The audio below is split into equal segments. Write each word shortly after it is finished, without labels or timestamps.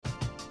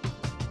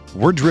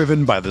We're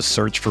driven by the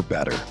search for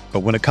better. But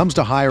when it comes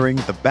to hiring,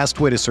 the best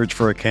way to search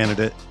for a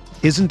candidate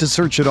isn't to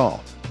search at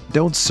all.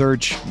 Don't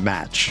search,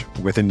 match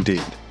with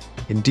Indeed.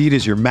 Indeed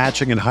is your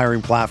matching and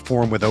hiring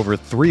platform with over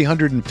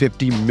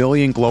 350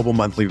 million global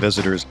monthly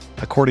visitors,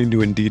 according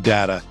to Indeed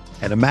data,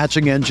 and a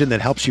matching engine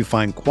that helps you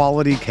find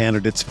quality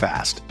candidates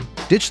fast.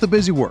 Ditch the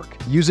busy work.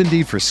 Use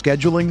Indeed for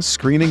scheduling,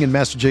 screening, and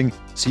messaging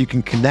so you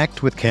can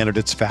connect with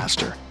candidates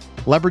faster.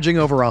 Leveraging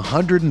over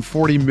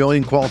 140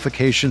 million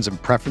qualifications and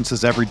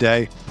preferences every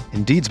day,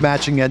 Indeed's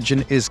matching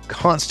engine is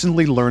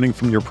constantly learning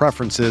from your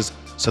preferences,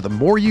 so the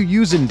more you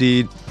use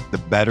Indeed, the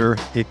better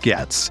it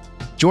gets.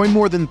 Join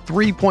more than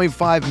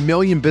 3.5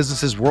 million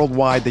businesses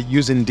worldwide that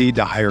use Indeed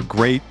to hire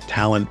great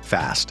talent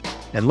fast.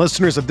 And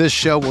listeners of this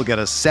show will get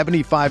a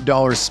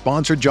 $75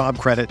 sponsored job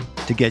credit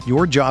to get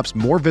your jobs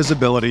more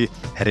visibility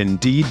at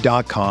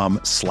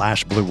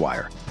Indeed.com/Blue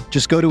Wire.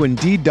 Just go to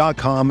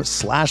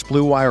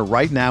Indeed.com/Blue Wire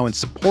right now and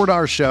support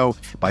our show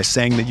by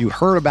saying that you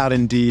heard about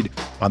Indeed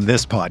on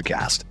this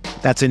podcast.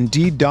 That's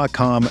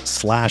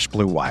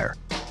Indeed.com/Blue Wire.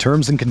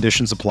 Terms and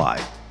conditions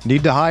apply.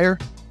 Need to hire?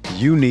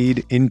 You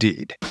need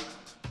Indeed.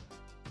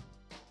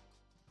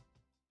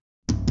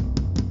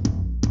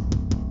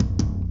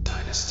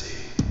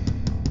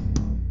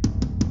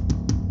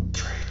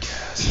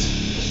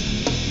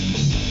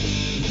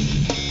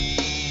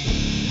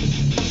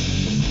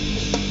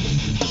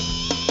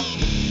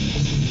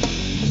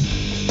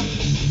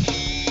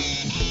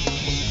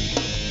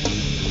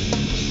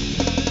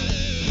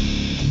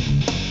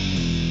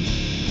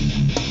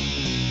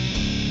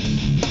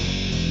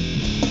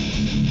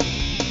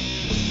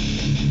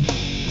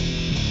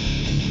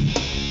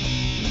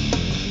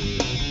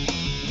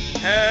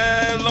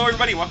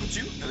 Welcome to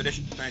another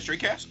edition of Dynasty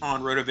Cast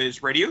on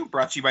RotoViz Radio,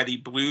 brought to you by the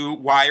Blue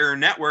Wire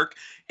Network.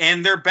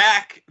 And they're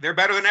back. They're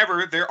better than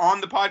ever. They're on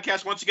the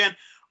podcast once again.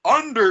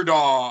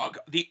 Underdog.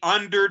 The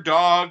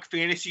Underdog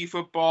Fantasy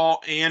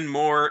Football and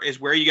More is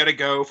where you got to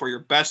go for your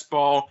best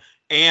ball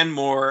and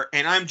more.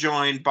 And I'm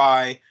joined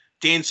by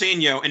Dan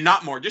Sanyo, and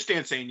not more, just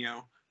Dan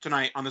Sanyo,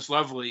 tonight on this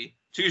lovely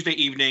Tuesday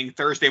evening,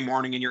 Thursday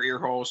morning in your ear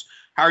holes.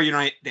 How are you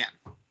tonight, Dan?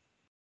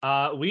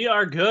 We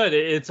are good.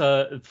 It's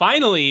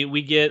finally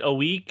we get a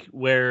week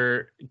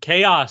where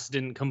chaos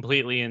didn't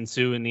completely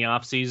ensue in the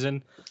off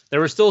season. There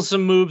were still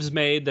some moves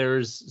made.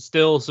 There's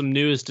still some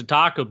news to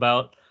talk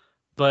about,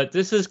 but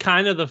this is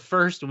kind of the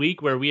first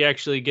week where we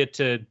actually get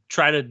to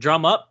try to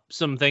drum up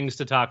some things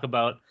to talk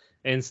about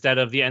instead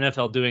of the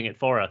NFL doing it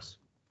for us.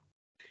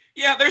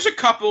 Yeah, there's a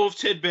couple of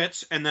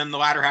tidbits, and then the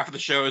latter half of the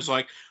show is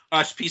like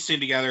us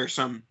piecing together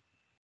some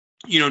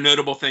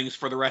notable things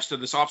for the rest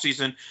of this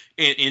offseason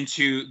and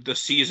into the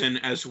season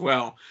as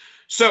well.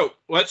 So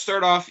let's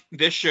start off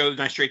this show, the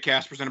Nice Trade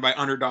Cast, presented by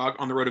Underdog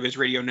on the RotoViz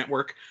Radio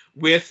Network,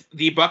 with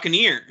the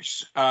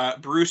Buccaneers.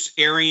 Bruce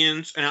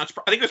Arians announced,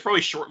 I think it was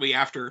probably shortly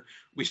after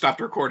we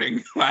stopped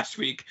recording last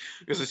week,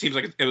 because it seems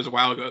like it was a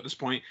while ago at this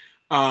point.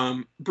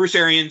 Bruce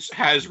Arians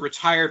has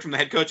retired from the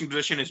head coaching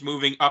position, is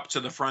moving up to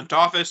the front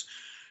office,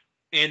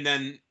 and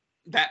then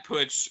that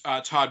puts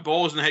Todd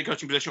Bowles in the head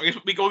coaching position. I guess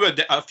we go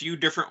a few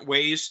different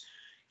ways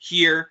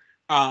here.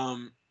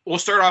 We'll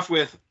start off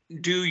with,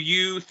 do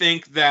you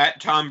think that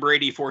Tom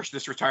Brady forced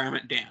this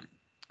retirement, Dan?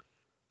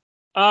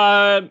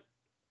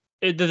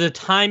 The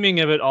timing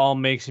of it all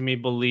makes me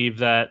believe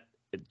that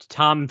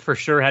Tom for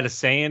sure had a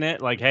say in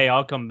it. Like, hey,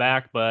 I'll come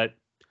back, but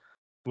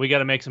we got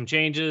to make some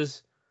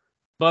changes.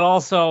 But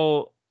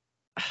also,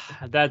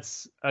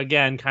 that's,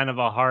 again, kind of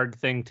a hard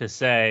thing to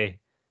say,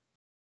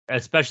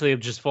 especially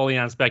just fully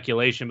on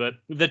speculation. But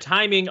the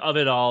timing of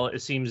it all,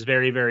 it seems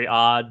very, very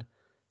odd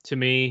to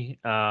me,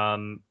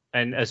 and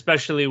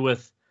especially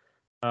with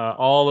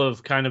all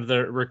of kind of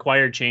the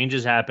required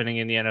changes happening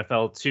in the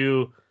NFL,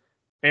 too.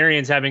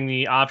 Arians having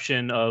the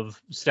option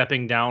of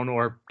stepping down,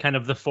 or kind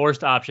of the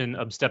forced option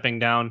of stepping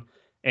down,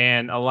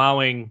 and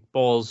allowing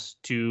Bowles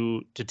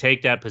to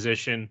take that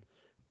position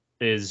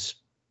is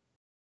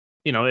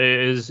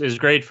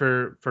great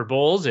for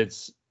Bowles.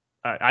 It's,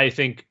 I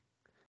think,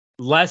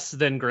 less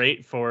than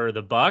great for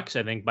the Bucs.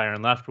 I think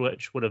Byron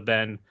Leftwich would have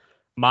been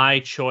my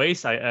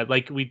choice. I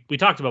like we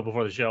talked about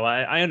before the show.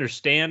 I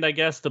understand, I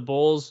guess, the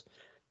Bulls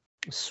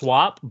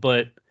swap,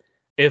 but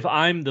if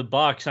I'm the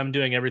Bucs, I'm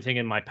doing everything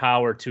in my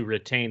power to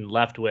retain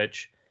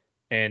Leftwich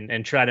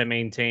and try to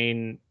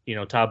maintain,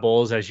 Todd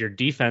Bowles as your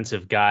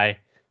defensive guy.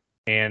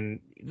 And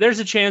there's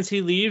a chance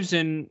he leaves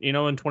in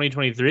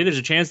 2023. There's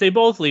a chance they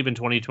both leave in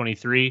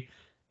 2023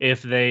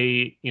 if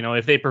they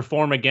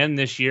perform again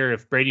this year,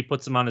 if Brady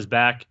puts them on his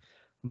back.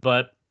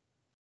 But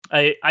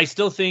I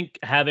still think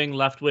having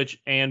Leftwich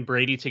and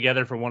Brady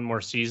together for one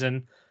more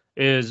season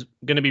is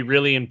going to be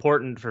really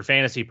important for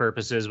fantasy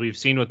purposes. We've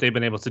seen what they've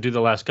been able to do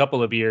the last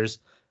couple of years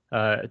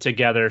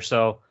together.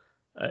 So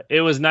it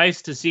was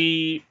nice to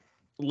see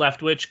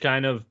Leftwich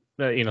kind of,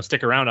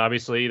 stick around.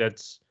 Obviously,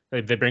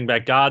 they bring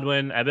back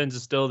Godwin. Evans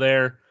is still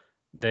there.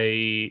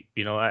 I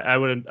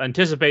would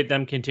anticipate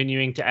them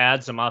continuing to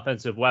add some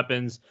offensive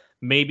weapons,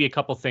 maybe a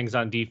couple things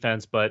on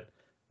defense, but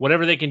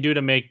whatever they can do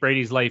to make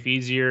Brady's life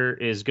easier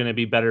is going to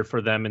be better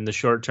for them in the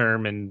short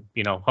term, and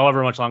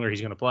however much longer he's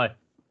going to play.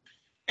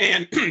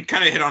 and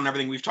kind of hit on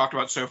everything we've talked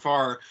about so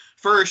far.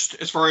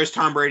 First, as far as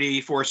Tom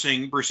Brady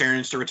forcing Bruce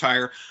Arians to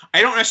retire,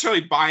 I don't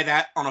necessarily buy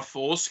that on a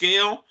full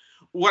scale.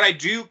 What I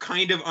do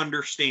kind of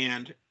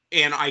understand,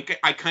 and I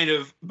kind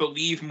of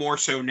believe more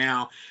so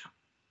now,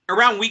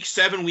 around week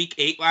 7, week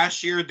 8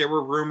 last year, there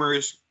were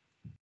rumors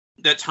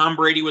that Tom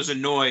Brady was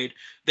annoyed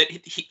that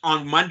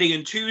on Monday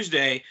and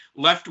Tuesday,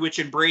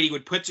 Leftwich and Brady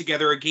would put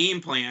together a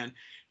game plan,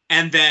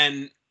 and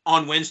then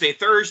on Wednesday,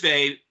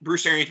 Thursday,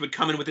 Bruce Arians would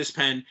come in with his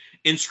pen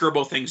and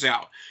scribble things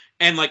out.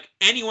 And like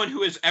anyone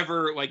who has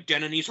ever like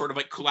done any sort of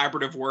like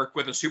collaborative work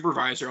with a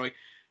supervisor, like,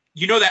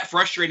 you know, that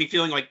frustrating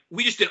feeling like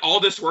we just did all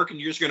this work and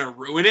you're just going to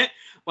ruin it.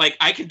 Like,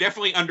 I can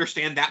definitely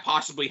understand that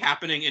possibly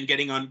happening and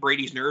getting on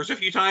Brady's nerves a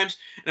few times.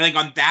 And I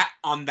think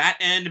on that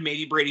end,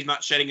 maybe Brady's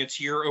not shedding a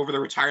tear over the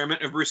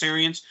retirement of Bruce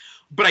Arians.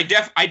 But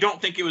I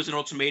don't think it was an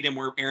ultimatum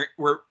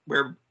where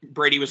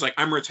Brady was like,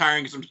 I'm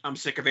retiring because I'm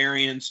sick of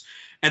Arians,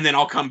 and then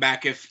I'll come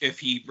back if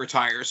he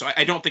retires. So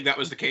I don't think that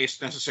was the case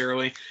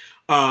necessarily.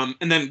 And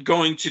then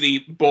going to the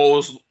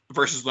Bowles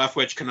versus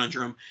Leftwich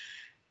conundrum,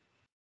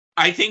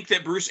 I think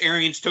that Bruce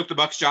Arians took the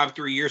Bucs job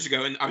 3 years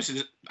ago, and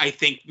obviously I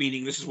think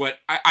meaning this is what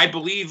I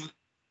believe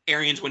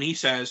Arians when he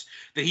says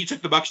that he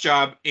took the Bucs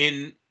job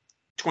in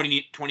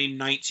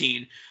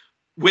 2019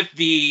 with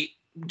the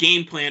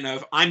game plan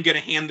of I'm going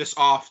to hand this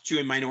off to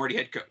a minority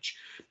head coach.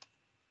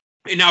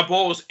 And now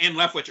Bowles and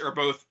Leftwich are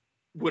both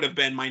would have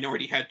been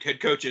minority head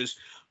coaches.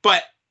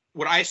 But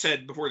what I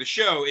said before the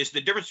show is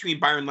the difference between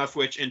Byron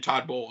Leftwich and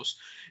Todd Bowles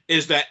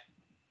is that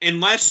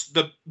unless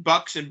the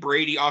Bucs and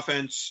Brady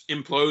offense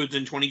implodes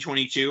in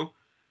 2022,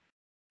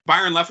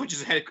 Byron Leftwich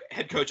is a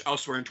head coach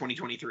elsewhere in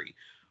 2023.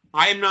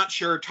 I am not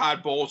sure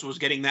Todd Bowles was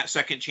getting that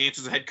second chance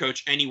as a head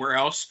coach anywhere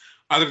else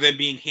other than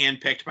being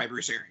handpicked by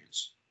Bruce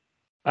Arians.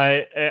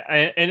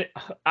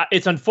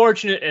 It's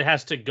unfortunate it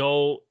has to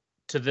go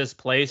to this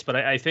place, but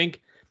I think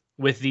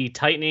with the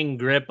tightening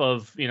grip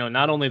of, you know,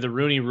 not only the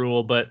Rooney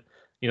Rule, but,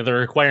 you know, the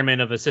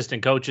requirement of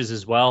assistant coaches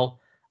as well,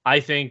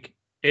 I think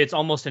it's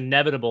almost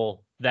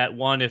inevitable that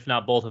one, if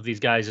not both of these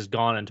guys is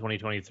gone in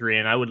 2023.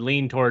 And I would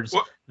lean towards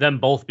them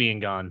both being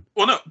gone.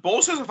 Well, no,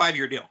 Bowles has a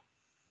 5-year deal.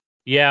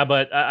 Yeah,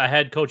 but a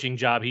head coaching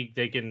job,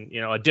 they can,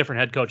 you know, a different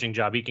head coaching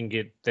job he can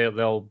get,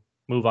 they'll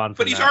move on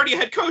from But he's that. already a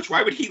head coach.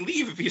 Why would he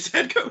leave if he's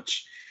head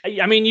coach?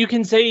 I mean, you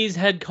can say he's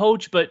head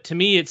coach, but to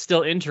me, it's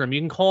still interim.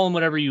 You can call him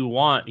whatever you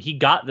want. He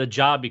got the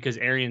job because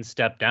Arians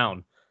stepped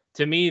down.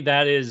 To me,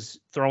 that is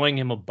throwing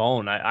him a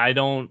bone. I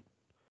don't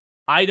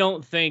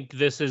think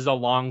this is a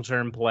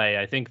long-term play.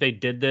 I think they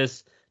did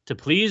this to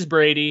please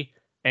Brady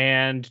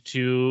and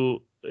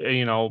to,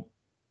 you know,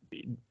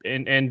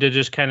 and to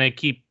just kind of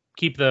keep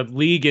the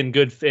league in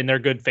their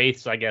good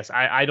faiths, I guess.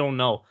 I don't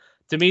know.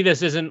 To me,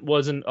 this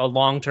wasn't a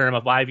long-term,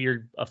 a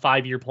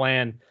 5-year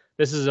plan.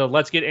 This is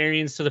let's get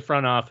Arians to the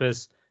front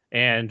office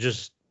and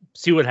just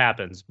see what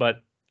happens.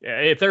 But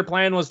if their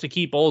plan was to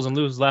keep Bowles and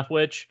lose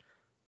Leftwich,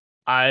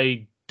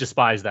 I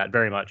despise that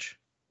very much.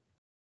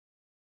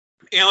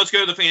 And let's go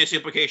to the fantasy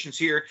implications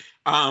here.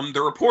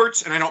 The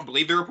reports, and I don't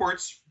believe the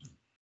reports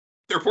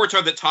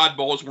are that Todd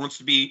Bowles wants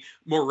to be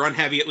more run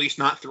heavy, at least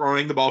not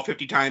throwing the ball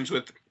 50 times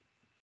with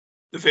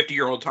the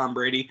 50-year-old Tom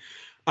Brady.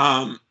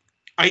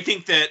 I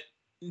think that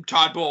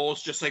Todd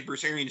Bowles, just like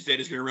Bruce Arians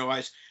did, is going to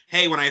realize,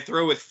 hey, when I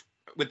throw with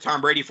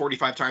Tom Brady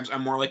 45 times,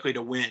 I'm more likely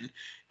to win.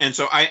 And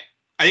so I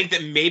think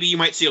that maybe you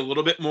might see a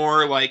little bit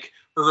more like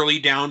early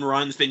down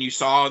runs than you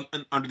saw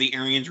under the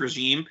Arians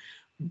regime.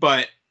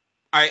 But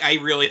I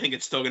really think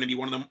it's still going to be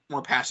one of the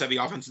more pass-heavy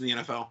offenses in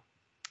the NFL.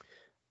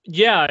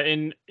 Yeah,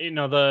 and you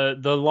know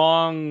the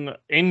long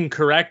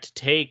incorrect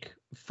take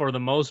for the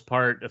most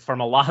part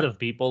from a lot of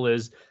people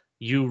is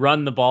you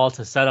run the ball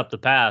to set up the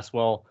pass.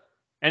 Well,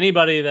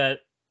 anybody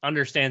that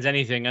understands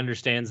anything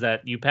understands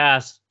that you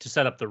pass to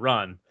set up the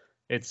run.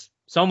 It's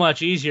so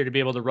much easier to be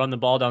able to run the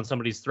ball down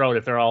somebody's throat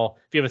if you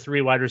have a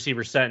 3 wide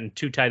receiver set and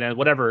 2 tight ends,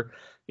 whatever.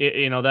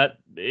 That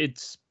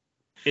it's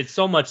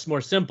so much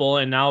more simple.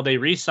 And now they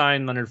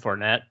re-signed Leonard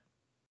Fournette.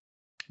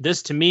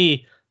 This to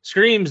me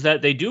screams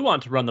that they do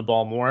want to run the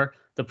ball more.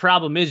 The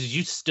problem is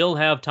you still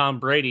have Tom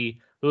Brady,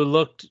 who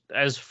looked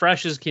as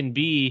fresh as can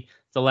be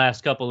the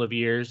last couple of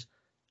years.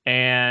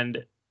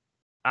 And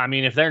I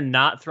mean, if they're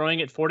not throwing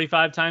it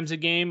 45 times a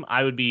game,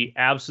 I would be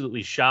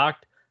absolutely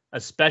shocked,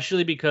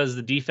 especially because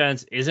the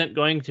defense isn't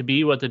going to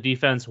be what the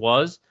defense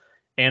was.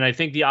 And I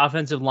think the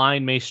offensive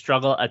line may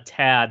struggle a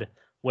tad,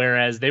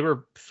 whereas they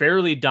were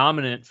fairly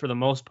dominant for the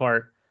most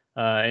part,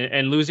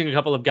 and losing a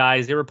couple of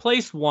guys. They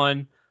replaced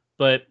one,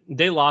 but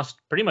they lost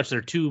pretty much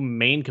their 2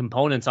 main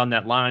components on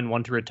that line,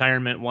 one to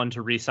retirement, one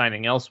to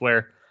re-signing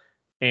elsewhere.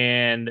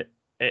 And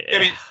I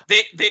mean,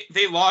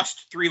 they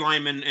lost 3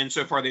 linemen, and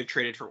so far they've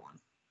traded for 1.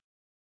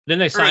 Then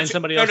they signed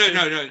somebody else.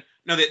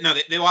 No.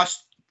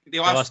 They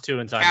lost 2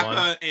 and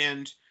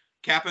signed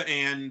Kappa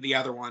and the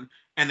other one,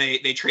 and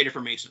they traded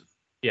for Mason.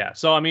 Yeah.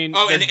 So I mean,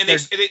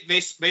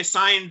 they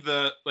signed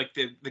the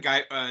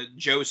guy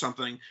Joe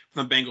something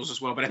from the Bengals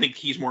as well, but I think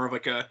he's more of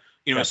like a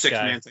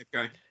 6-man type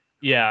guy.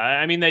 Yeah,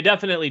 I mean, they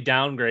definitely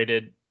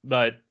downgraded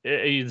but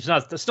it's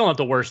still not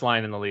the worst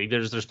line in the league.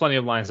 There's plenty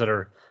of lines that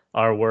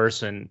are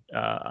worse, and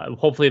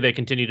hopefully they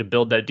continue to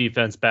build that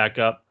defense back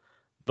up.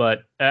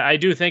 But I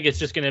do think it's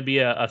just going to be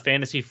a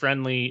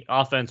fantasy-friendly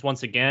offense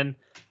once again,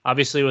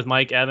 obviously with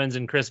Mike Evans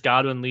and Chris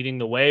Godwin leading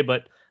the way.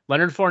 But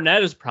Leonard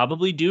Fournette is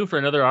probably due for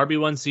another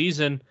RB1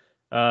 season.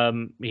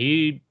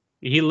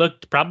 He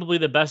looked probably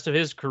the best of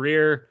his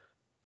career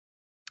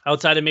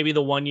outside of maybe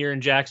the 1 year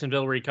in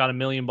Jacksonville where he caught 1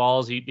 million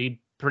balls.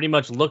 He pretty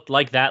much looked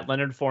like that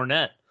Leonard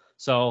Fournette.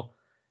 So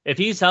if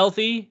he's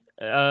healthy,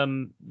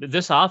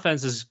 this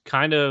offense is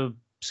kind of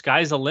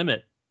sky's the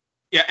limit.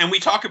 Yeah, and we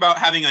talk about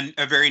having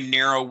a very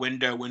narrow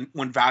window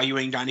when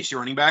valuing dynasty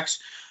running backs.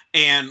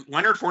 And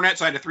Leonard Fournette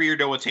signed a 3-year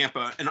deal with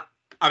Tampa. And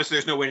obviously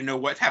there's no way to know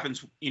what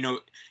happens,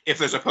 if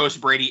there's a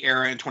post-Brady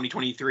era in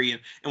 2023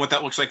 and what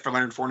that looks like for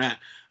Leonard Fournette.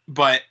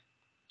 But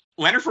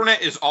Leonard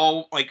Fournette is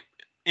all, like,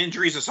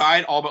 injuries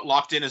aside, all but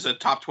locked in as a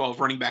top 12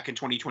 running back in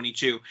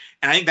 2022.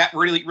 And I think that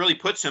really, really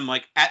puts him,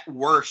 like, at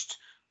worst,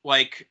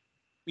 like,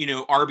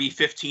 RB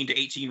 15 to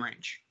 18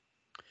 range.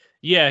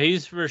 Yeah,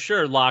 he's for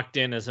sure locked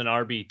in as an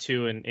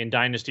RB2 in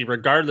Dynasty,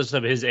 regardless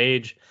of his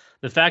age.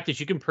 The fact that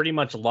you can pretty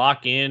much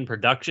lock in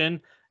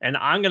production, and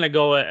I'm going to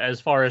go as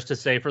far as to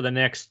say for the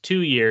next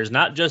 2 years,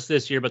 not just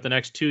this year, but the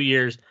next 2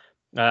 years,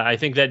 I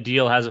think that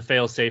deal has a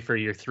fail-safe for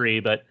year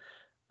 3, but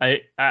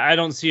I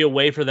don't see a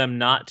way for them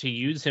not to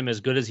use him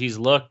as good as he's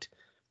looked.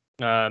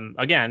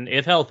 Again,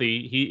 if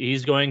healthy,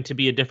 he's going to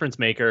be a difference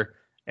maker,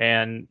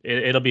 and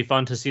it'll be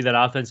fun to see that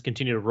offense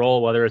continue to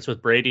roll, whether it's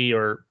with Brady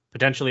or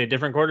potentially a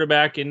different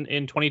quarterback in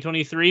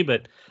 2023.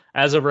 But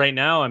as of right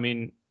now, I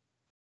mean,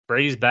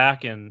 Brady's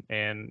back and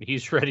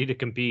he's ready to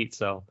compete.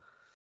 So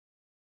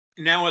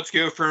now let's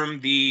go from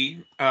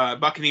the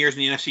Buccaneers in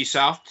the NFC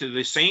South to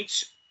the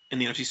Saints in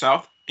the NFC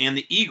South and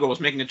the Eagles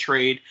making a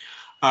trade.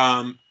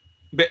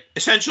 But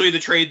essentially the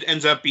trade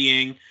ends up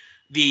being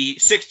the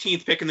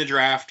 16th pick in the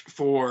draft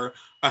for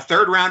a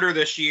third rounder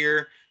this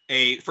year,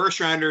 a first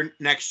rounder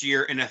next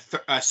year, and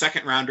a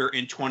second rounder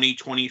in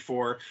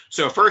 2024.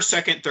 So first,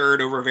 second,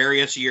 third over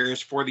various years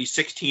for the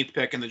 16th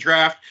pick in the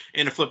draft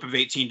and a flip of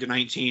 18 to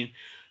 19.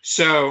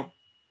 So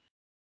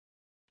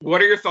what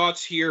are your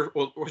thoughts here?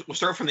 We'll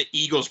start from the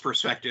Eagles'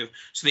 perspective.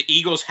 So the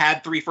Eagles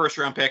had 3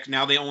 first-round picks.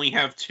 Now they only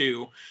have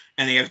 2,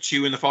 and they have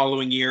 2 in the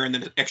following year and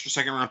then an extra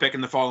second-round pick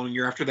in the following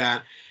year after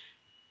that.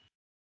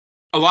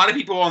 A lot of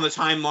people on the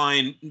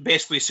timeline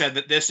basically said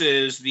that this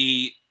is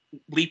the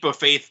leap of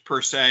faith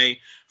per se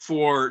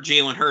for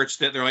Jalen Hurts,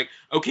 that they're like,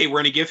 okay, we're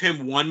going to give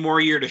him 1 more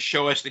year to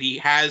show us that he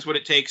has what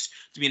it takes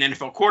to be an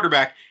NFL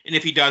quarterback. And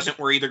if he doesn't,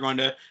 we're either going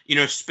to,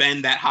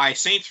 spend that high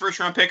Saints first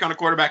round pick on a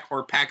quarterback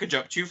or package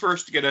up 2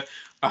 first to get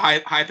a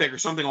high pick or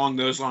something along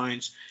those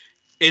lines.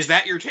 Is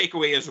that your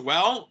takeaway as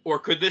well? Or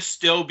could this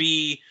still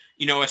be,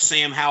 a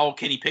Sam Howell,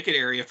 Kenny Pickett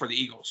area for the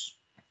Eagles?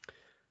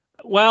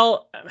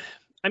 Well,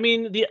 I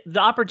mean, the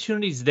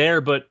opportunity's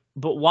there, but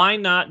why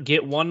not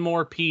get 1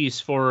 more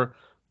piece for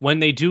when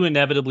they do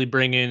inevitably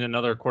bring in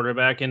another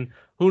quarterback? And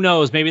who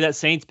knows, maybe that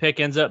Saints pick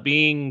ends up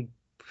being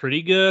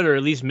pretty good or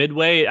at least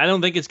midway. I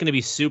don't think it's going to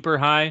be super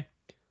high,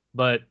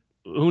 but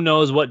who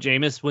knows what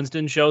Jameis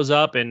Winston shows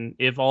up and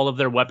if all of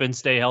their weapons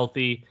stay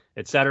healthy,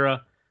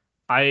 etc.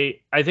 I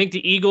think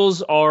the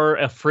Eagles are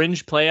a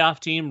fringe playoff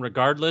team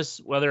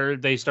regardless whether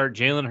they start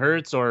Jalen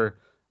Hurts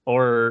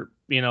or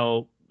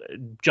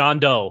John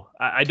Doe.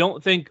 I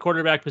don't think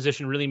quarterback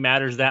position really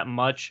matters that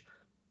much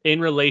in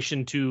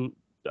relation to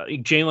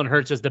Jalen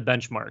Hurts as the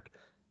benchmark.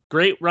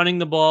 Great running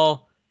the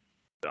ball.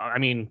 I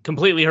mean,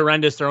 completely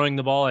horrendous throwing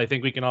the ball. I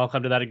think we can all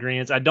come to that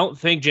agreement. I don't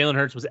think Jalen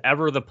Hurts was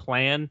ever the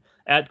plan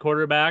at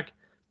quarterback.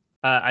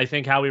 I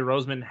think Howie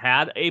Roseman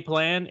had a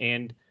plan,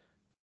 and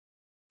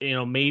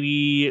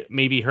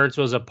maybe Hurts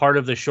was a part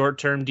of the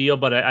short-term deal.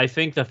 But I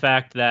think the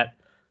fact that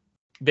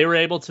they were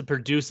able to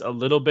produce a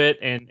little bit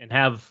and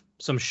have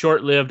some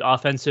short-lived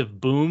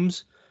offensive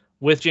booms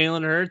with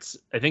Jalen Hurts,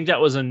 I think that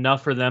was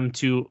enough for them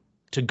to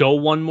go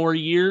 1 more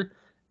year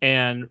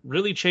and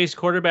really chase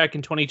quarterback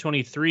in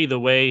 2023 the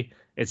way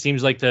it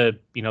seems like the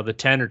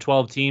 10 or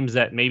 12 teams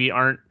that maybe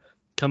aren't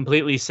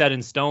completely set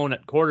in stone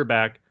at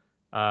quarterback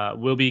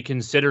will be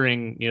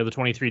considering, the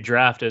 23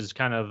 draft as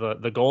kind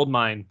of the gold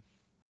mine.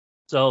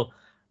 So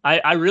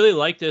I really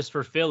like this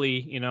for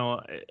Philly.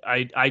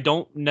 I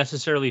don't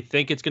necessarily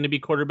think it's going to be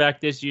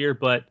quarterback this year,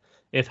 but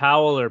if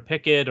Howell or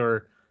Pickett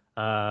or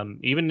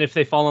even if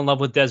they fall in love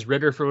with Des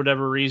Ridder for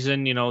whatever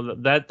reason,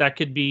 that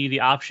could be the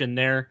option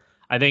there.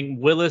 I think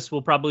Willis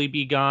will probably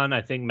be gone.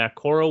 I think Matt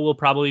Corral will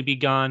probably be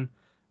gone,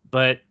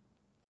 but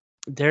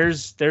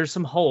there's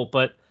some hope.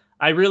 But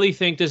I really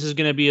think this is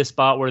going to be a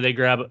spot where they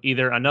grab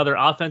either another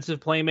offensive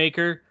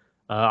playmaker,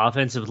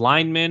 offensive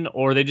lineman,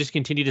 or they just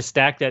continue to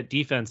stack that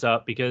defense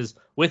up, because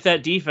with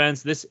that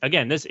defense, this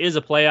is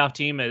a playoff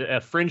team, a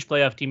fringe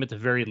playoff team at the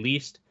very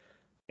least.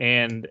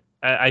 And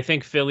I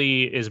think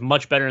Philly is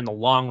much better in the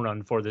long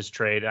run for this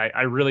trade.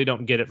 I really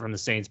don't get it from the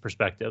Saints'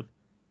 perspective.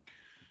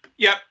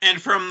 Yep,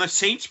 and from the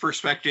Saints'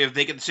 perspective,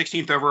 they get the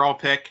 16th overall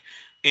pick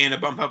and a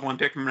bump up 1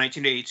 pick from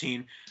 19 to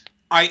 18.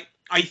 I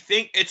I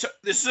think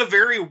this is a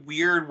very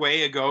weird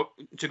way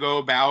to go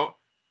about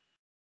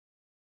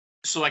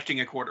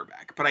selecting a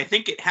quarterback, but I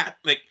think it had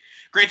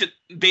granted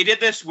they did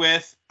this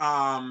with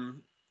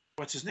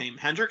what's his name,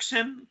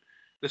 Hendrickson.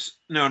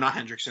 No, not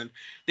Hendrickson.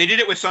 They did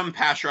it with some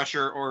pass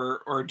rusher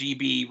or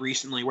DB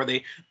recently, where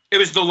it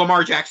was the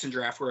Lamar Jackson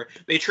draft where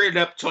they traded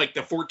up to like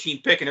the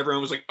 14th pick, and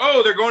everyone was like,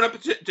 "Oh, they're going up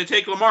to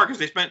take Lamar because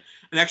they spent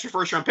an extra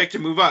first round pick to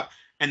move up,"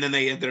 and then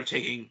they ended up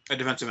taking a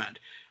defensive end.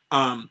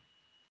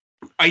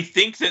 I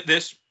think that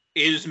this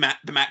is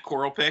the Matt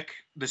Corral pick,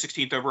 the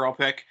 16th overall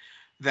pick.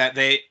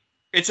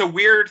 It's a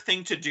weird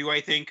thing to do, I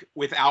think,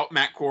 without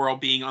Matt Corral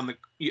being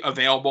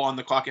available on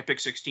the clock at pick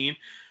 16.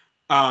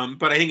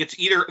 But I think it's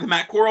either the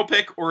Matt Corral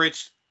pick or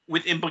it's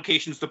with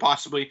implications to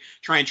possibly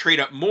try and trade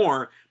up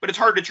more. But it's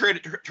hard to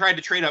try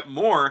to trade up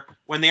more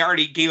when they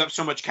already gave up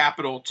so much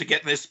capital to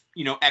get this,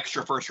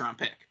 extra first round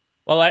pick.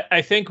 Well,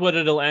 I think what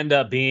it'll end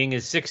up being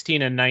is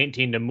 16 and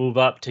 19 to move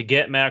up to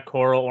get Matt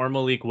Corral or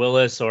Malik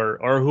Willis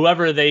or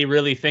whoever they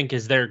really think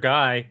is their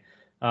guy.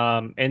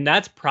 And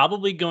that's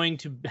probably going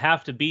to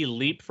have to be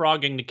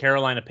leapfrogging the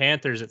Carolina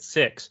Panthers at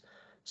 6.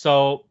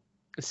 So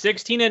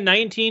 16 and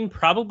 19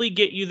 probably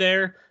get you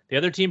there. The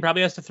other team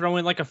probably has to throw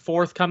in like a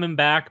 4th coming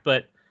back,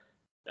 but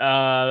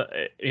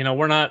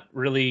we're not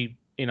really,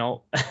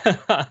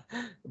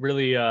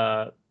 really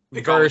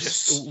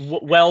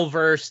well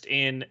versed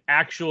in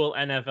actual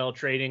NFL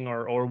trading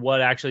or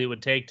what actually it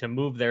would take to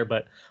move there.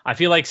 But I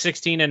feel like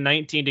 16 and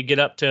 19 to get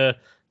up to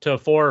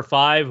 4 or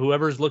 5,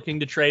 whoever's looking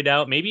to trade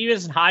out, maybe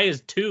as high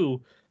as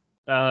 2,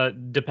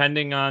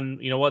 depending on,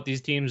 what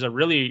these teams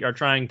are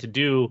trying to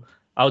do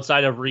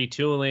outside of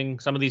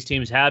retooling. Some of these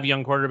teams have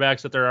young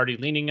quarterbacks that they're already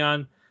leaning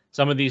on.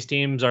 Some of these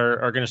teams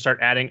are going to start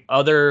adding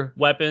other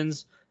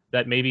weapons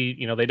that maybe,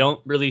 they don't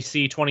really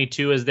see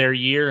 22 as their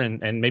year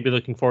and maybe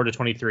looking forward to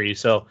 23.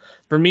 So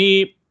for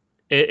me,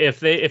 if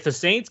the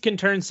Saints can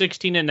turn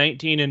 16 and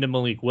 19 into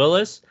Malik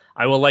Willis,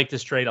 I will like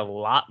this trade a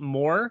lot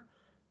more.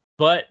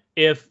 But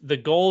if the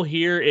goal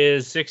here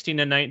is 16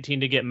 and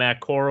 19 to get Matt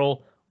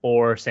Corral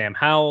or Sam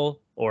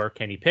Howell or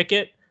Kenny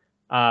Pickett,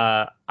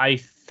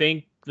 I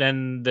think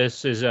then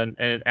this is an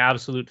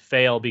absolute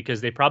fail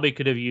because they probably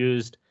could have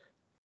used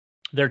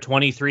their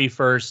 23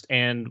 first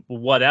and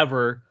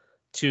whatever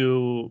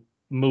to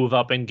move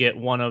up and get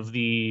one of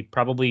the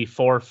probably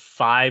 4 or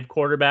 5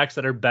 quarterbacks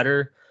that are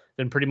better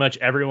than pretty much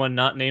everyone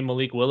not named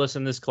Malik Willis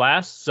in this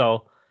class.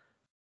 So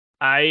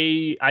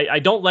I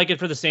don't like it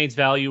for the Saints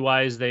value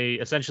wise. They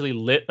essentially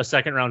lit a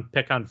 2nd round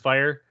pick on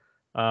fire.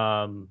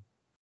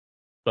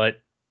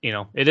 But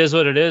it is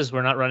what it is.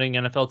 We're not running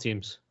NFL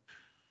teams.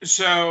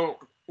 So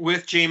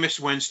with Jameis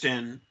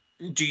Winston,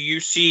 do you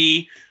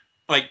see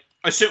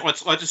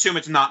let's assume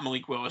it's not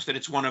Malik Willis, that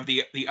it's one of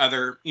the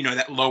other,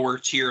 that lower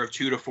tier of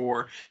 2 to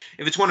 4.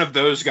 If it's one of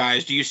those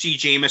guys, do you see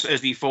Jameis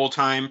as the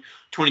full-time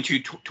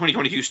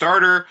 2022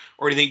 starter,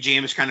 or do you think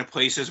Jameis kind of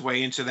plays his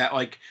way into that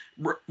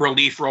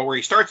relief role where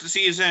he starts the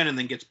season and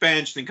then gets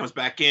benched, then comes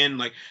back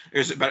in?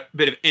 There's a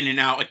bit of in and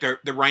out, like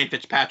the Ryan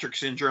Fitzpatrick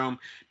syndrome.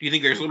 Do you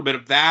think there's a little bit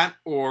of that,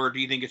 or do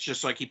you think it's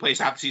just he plays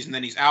half the season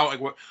then he's out?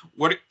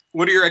 What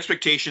are your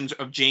expectations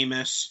of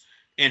Jameis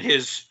and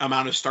his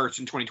amount of starts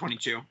in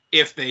 2022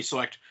 if they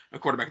select a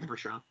quarterback in the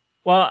first round?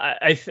 Well,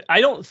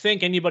 I don't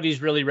think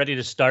anybody's really ready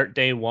to start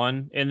day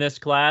one in this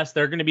class.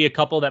 There are going to be a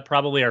couple that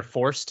probably are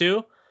forced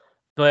to.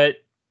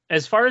 But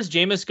as far as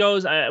Jameis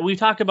goes, we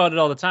talk about it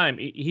all the time.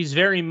 He's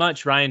very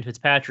much Ryan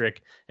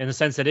Fitzpatrick in the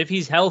sense that if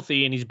he's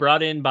healthy and he's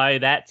brought in by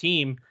that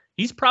team,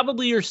 he's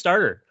probably your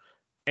starter.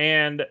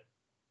 And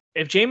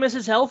if Jameis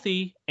is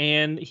healthy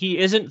and he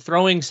isn't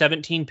throwing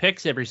 17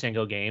 picks every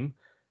single game,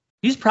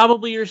 he's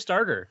probably your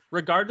starter,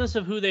 regardless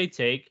of who they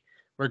take,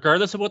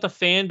 regardless of what the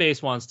fan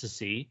base wants to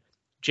see.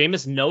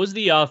 Jameis knows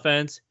the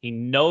offense. He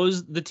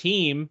knows the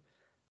team.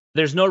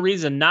 There's no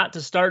reason not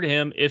to start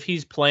him if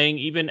he's playing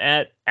even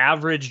at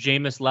average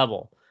Jameis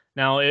level.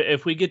 Now,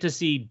 if we get to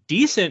see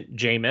decent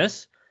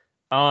Jameis,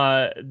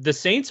 the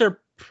Saints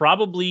are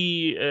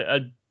probably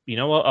a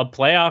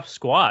playoff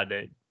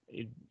squad.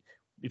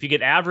 If you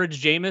get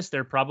average Jameis,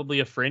 they're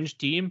probably a fringe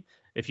team.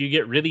 If you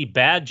get really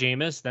bad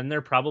Jameis, then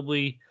they're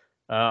probably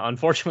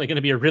unfortunately going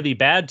to be a really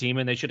bad team,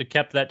 and they should have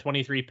kept that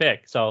 23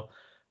 pick. So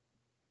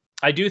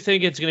I do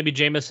think it's going to be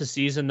Jameis'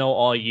 season, though,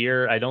 all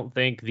year. I don't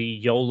think the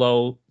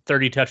YOLO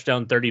 30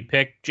 touchdown, 30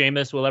 pick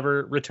Jameis will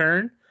ever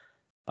return.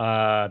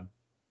 I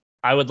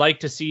would like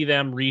to see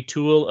them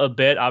retool a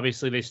bit.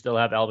 Obviously, they still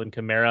have Alvin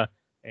Kamara,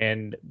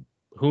 and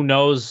who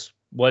knows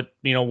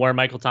where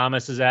Michael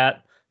Thomas is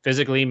at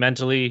physically,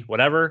 mentally,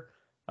 whatever.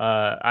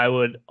 I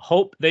would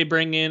hope they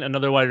bring in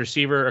another wide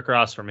receiver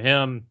across from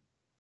him.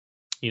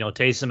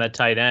 Taysom at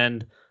tight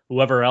end,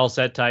 whoever else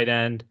at tight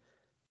end.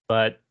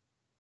 But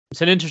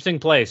it's an interesting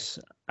place.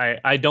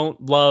 I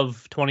don't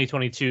love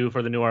 2022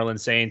 for the New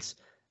Orleans Saints.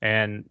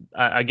 And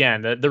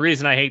again, the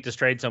reason I hate this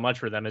trade so much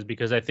for them is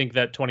because I think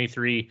that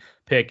 23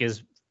 pick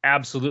is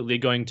absolutely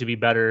going to be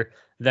better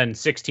than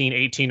 16,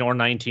 18, or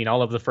 19,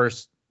 all of the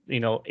first,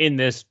 in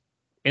this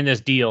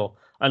deal,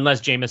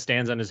 unless Jameis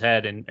stands on his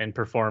head and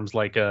performs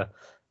like a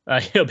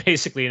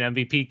basically an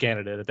MVP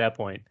candidate at that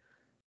point.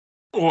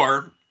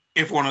 Or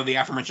if one of the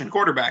aforementioned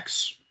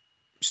quarterbacks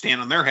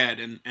stand on their head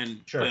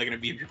and Sure. play like an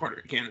MVP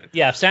quarterback candidate.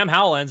 Yeah, if Sam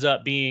Howell ends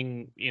up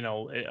being,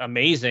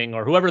 amazing,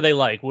 or whoever they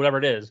like, whatever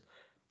it is,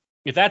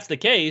 if that's the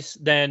case,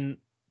 then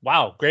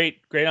wow,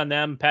 great on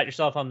them. Pat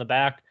yourself on the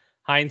back.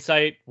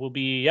 Hindsight will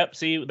be, yep,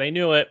 see, they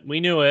knew it. We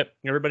knew it.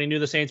 Everybody knew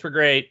the Saints were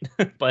great.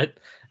 But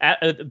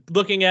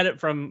looking at it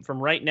from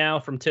right now,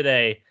 from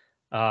today,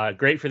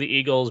 great for the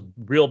Eagles,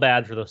 real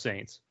bad for the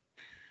Saints.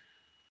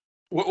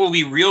 What will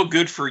be real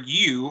good for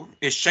you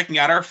is checking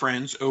out our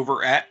friends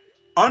over at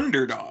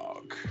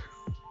Underdog.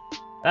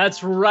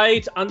 That's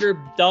right.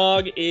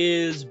 Underdog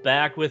is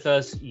back with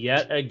us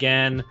yet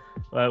again.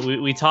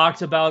 We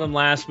talked about them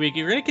last week.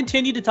 You're going to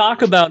continue to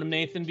talk about them,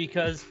 Nathan,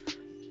 because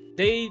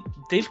they've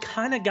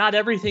kind of got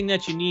everything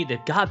that you need.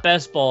 They've got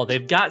best ball.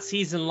 They've got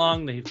season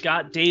long. They've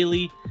got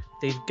daily.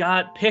 They've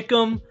got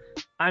pick'em.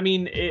 I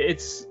mean,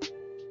 it's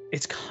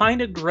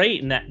kind of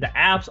great, and that the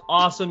app's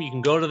awesome. You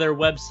can go to their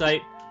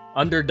website,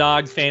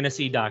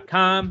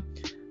 underdogfantasy.com.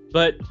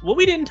 But what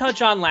we didn't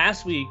touch on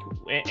last week,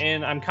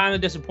 and I'm kind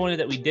of disappointed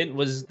that we didn't,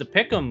 was the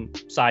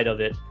pick'em side of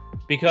it,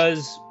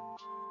 because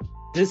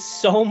this is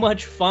so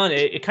much fun.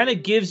 It kind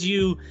of gives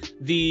you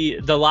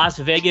the Las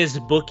Vegas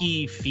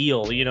bookie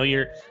feel.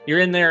 You're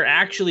in there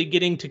actually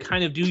getting to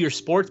kind of do your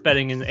sports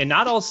betting, and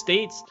not all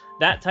states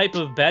that type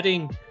of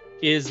betting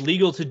is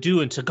legal to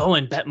do, and to go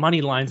and bet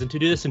money lines and to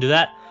do this and do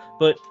that.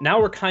 But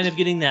now we're kind of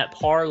getting that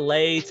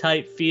parlay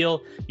type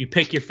feel. You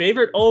pick your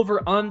favorite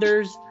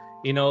over-unders,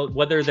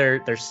 whether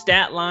they're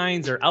stat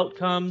lines or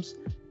outcomes,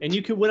 and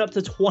you can win up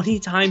to 20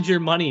 times your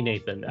money,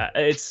 Nathan.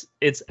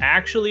 It's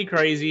actually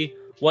crazy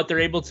what they're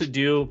able to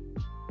do,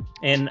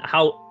 and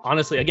how,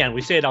 honestly, again,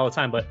 we say it all the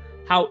time, but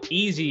how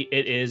easy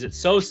it is. It's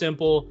so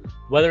simple,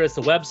 whether it's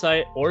the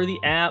website or the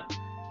app.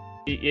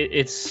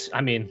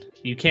 I mean,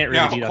 you can't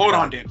really beat hold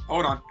on, Dan.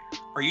 Hold on.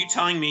 Are you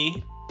telling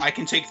me I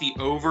can take the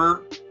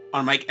over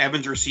on Mike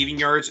Evans receiving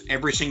yards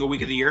every single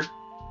week of the year?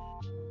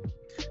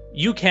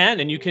 You can,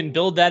 and you can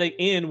build that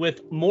in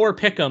with more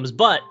pick'ems.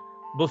 But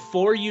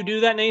before you do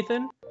that,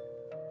 Nathan,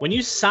 when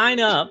you sign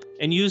up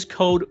and use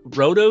code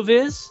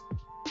RotoViz,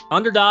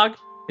 Underdog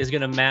is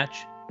going to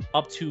match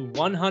up to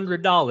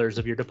 $100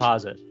 of your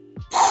deposit.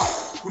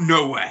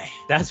 No way.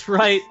 That's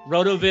right.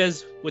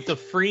 RotoViz, with the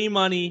free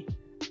money,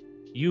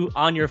 you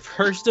on your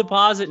first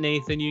deposit,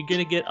 Nathan, you're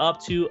going to get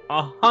up to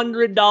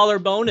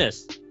 $100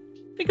 bonus.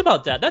 Think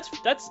about that.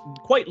 That's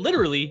quite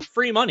literally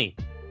free money.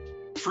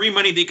 Free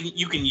money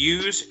you can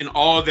use in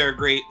all of their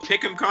great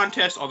pick'em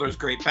contests, all those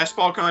great best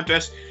ball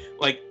contests.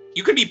 Like,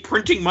 you could be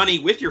printing money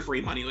with your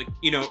free money. Like,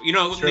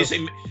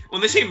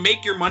 when they say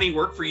make your money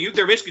work for you,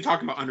 they're basically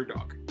talking about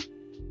Underdog.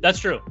 That's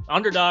true.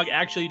 Underdog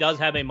actually does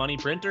have a money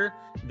printer.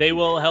 They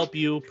will help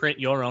you print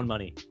your own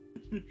money.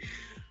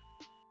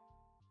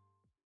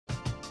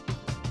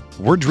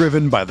 We're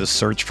driven by the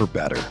search for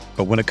better.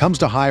 But when it comes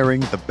to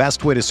hiring, the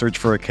best way to search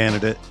for a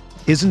candidate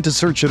isn't to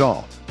search at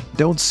all.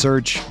 Don't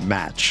search,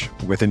 match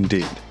with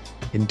Indeed.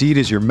 Indeed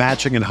is your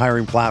matching and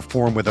hiring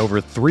platform with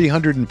over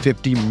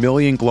 350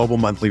 million global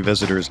monthly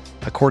visitors,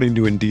 according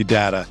to Indeed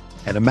data,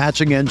 and a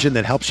matching engine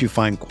that helps you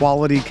find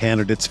quality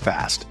candidates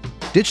fast.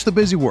 Ditch the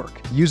busy work.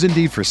 Use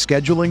Indeed for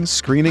scheduling,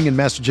 screening, and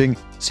messaging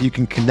so you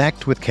can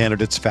connect with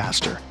candidates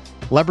faster.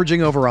 Leveraging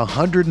over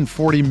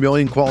 140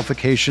 million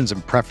qualifications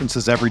and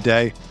preferences every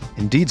day,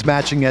 Indeed's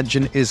matching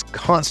engine is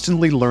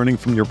constantly learning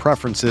from your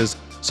preferences,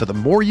 so the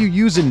more you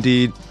use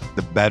Indeed,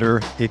 the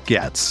better it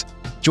gets.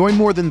 Join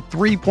more than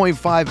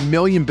 3.5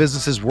 million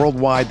businesses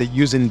worldwide that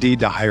use Indeed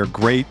to hire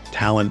great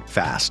talent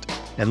fast.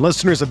 And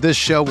listeners of this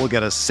show will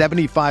get a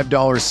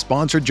 $75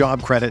 sponsored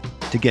job credit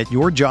to get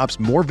your jobs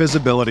more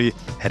visibility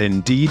at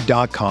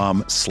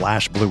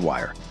Indeed.com/Blue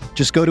Wire.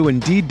 Just go to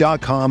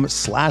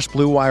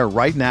Indeed.com/Blue Wire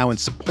right now and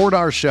support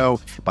our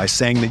show by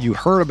saying that you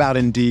heard about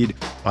Indeed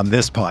on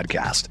this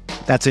podcast.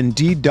 That's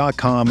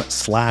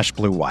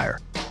Indeed.com/Blue Wire.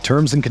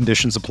 Terms and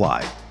conditions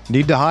apply.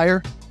 Need to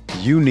hire?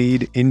 You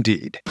need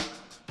Indeed.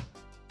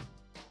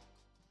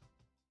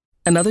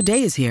 Another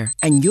day is here,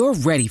 and you're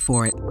ready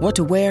for it. What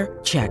to wear?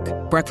 Check.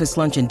 Breakfast,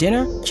 lunch, and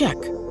dinner?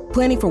 Check.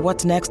 Planning for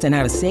what's next and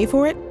how to save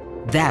for it?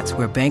 That's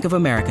where Bank of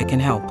America can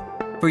help.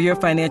 For your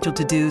financial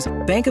to-dos,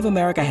 Bank of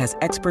America has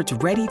experts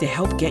ready to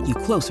help get you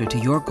closer to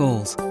your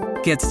goals.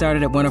 Get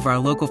started at one of our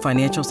local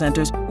financial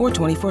centers or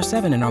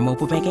 24/7 in our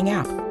mobile banking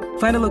app.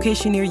 Find a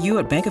location near you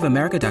at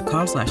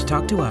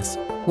bankofamerica.com/talktous.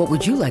 What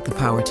would you like the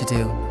power to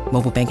do?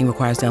 Mobile banking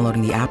requires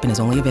downloading the app and is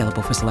only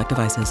available for select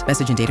devices.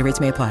 Message and data rates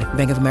may apply.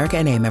 Bank of America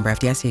NA, member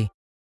FDIC.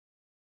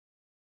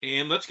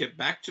 And let's get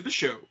back to the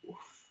show.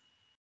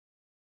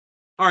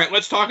 All right,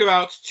 let's talk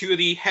about two of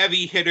the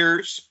heavy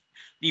hitters,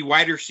 the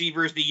wide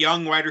receivers, the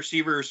young wide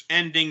receivers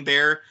ending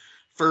their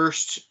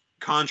first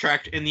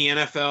contract in the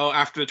NFL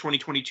after the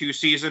 2022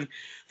 season.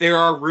 There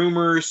are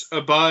rumors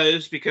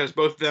abuzz because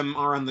both of them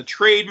are on the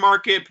trade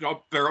market.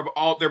 They're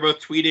both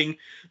tweeting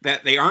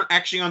that they aren't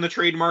actually on the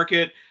trade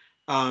market.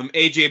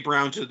 A.J.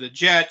 Brown to the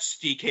Jets,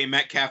 DK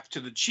Metcalf to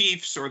the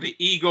Chiefs or the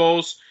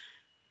Eagles.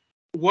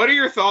 What are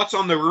your thoughts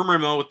on the rumor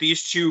mill with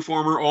these two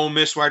former Ole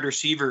Miss wide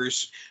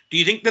receivers? Do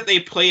you think that they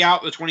play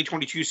out the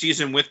 2022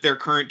 season with their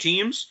current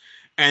teams?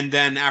 And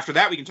then after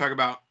that, we can talk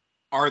about,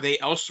 are they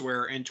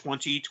elsewhere in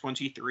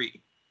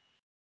 2023?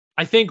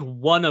 I think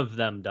one of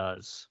them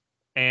does.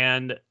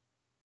 And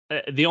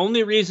the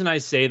only reason I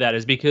say that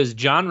is because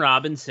John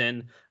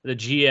Robinson, the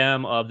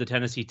GM of the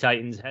Tennessee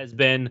Titans, has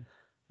been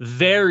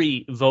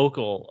very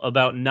vocal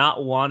about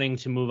not wanting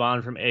to move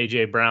on from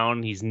A.J.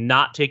 Brown. He's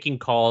not taking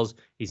calls.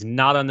 He's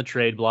not on the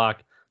trade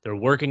block. They're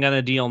working on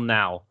a deal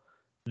now.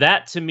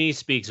 That, to me,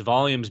 speaks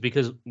volumes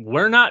because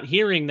we're not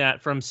hearing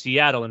that from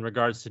Seattle in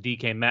regards to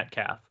DK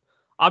Metcalf.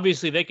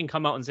 Obviously, they can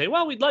come out and say,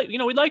 well, we'd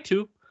like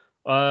to.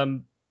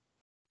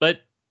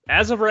 But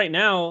as of right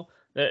now,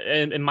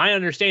 and my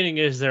understanding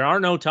is there are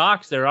no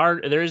talks.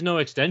 There is no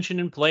extension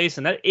in place,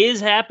 and that is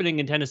happening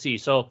in Tennessee.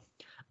 So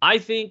I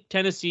think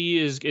Tennessee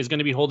is going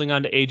to be holding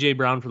on to A.J.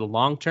 Brown for the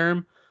long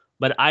term.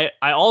 But I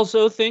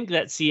also think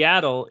that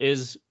Seattle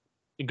is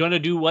going to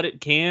do what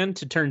it can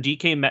to turn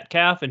DK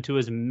Metcalf into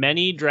as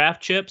many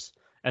draft chips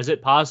as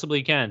it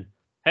possibly can.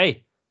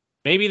 Hey,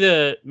 maybe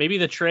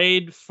the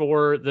trade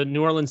for the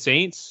New Orleans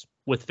Saints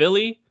with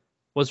Philly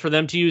was for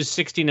them to use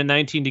 16 and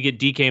 19 to get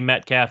DK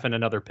Metcalf and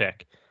another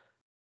pick.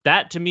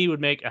 That, to me,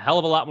 would make a hell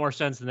of a lot more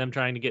sense than them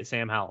trying to get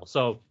Sam Howell.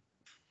 So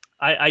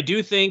I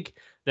do think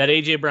that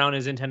A.J. Brown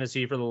is in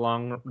Tennessee for the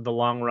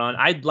long run.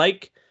 I'd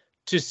like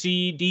to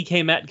see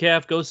DK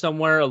Metcalf go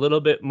somewhere a little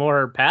bit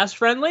more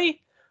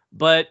pass-friendly,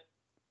 but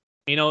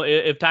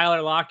if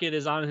Tyler Lockett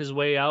is on his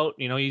way out,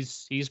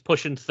 he's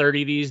pushing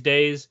 30 these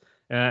days,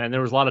 and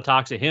there was a lot of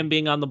talks of him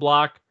being on the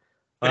block.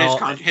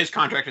 But his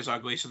contract is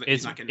ugly, so that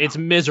he's not getting it's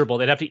miserable.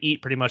 They'd have to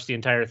eat pretty much the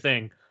entire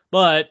thing.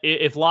 But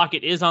if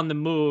Lockett is on the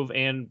move,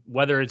 and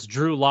whether it's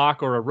Drew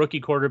Lock or a rookie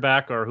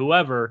quarterback or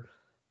whoever,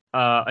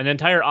 an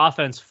entire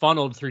offense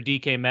funneled through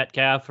DK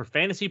Metcalf for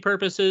fantasy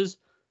purposes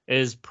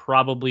is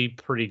probably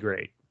pretty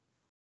great.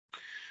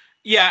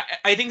 Yeah,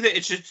 I think that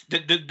it's just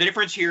the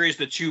difference here is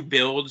the two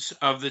builds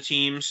of the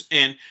teams,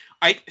 and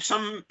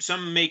some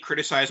may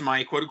criticize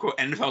my quote unquote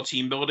NFL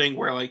team building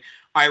where like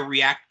I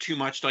react too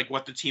much to like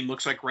what the team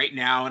looks like right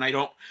now, and I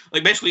don't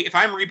like basically if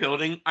I'm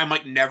rebuilding, I'm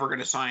like never going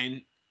to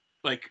sign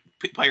like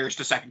players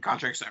to second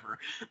contracts ever.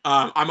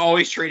 I'm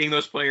always trading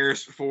those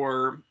players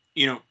for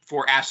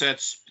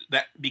assets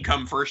that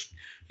become first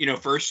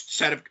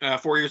set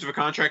of 4 years of a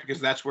contract,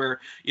 because that's where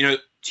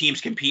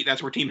teams compete.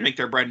 That's where teams make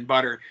their bread and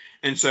butter,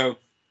 and so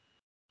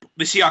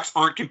the Seahawks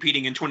aren't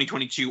competing in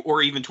 2022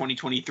 or even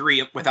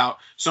 2023 without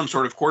some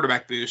sort of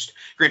quarterback boost.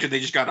 Granted, they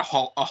just got a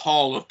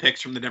haul of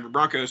picks from the Denver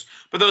Broncos,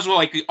 but those will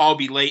likely all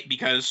be late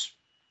because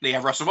they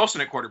have Russell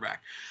Wilson at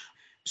quarterback.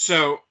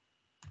 So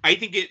I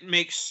think it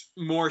makes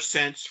more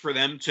sense for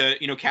them to,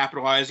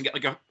 capitalize and get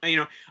like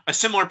a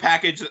similar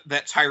package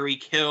that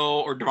Tyreek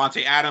Hill or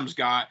Devontae Adams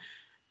got,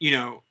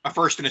 a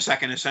first and a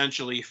second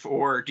essentially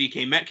for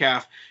DK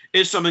Metcalf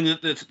is something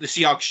that the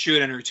Seahawks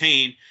should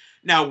entertain.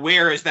 Now,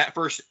 where is that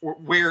first?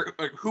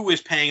 Who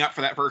is paying up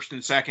for that first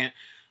and second?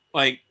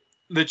 Like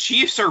the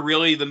Chiefs are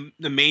really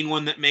the main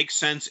one that makes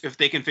sense if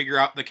they can figure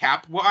out the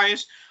cap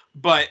wise,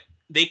 but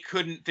they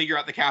couldn't figure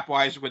out the cap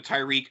wise with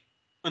Tyreek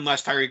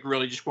unless Tyreek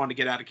really just wanted to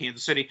get out of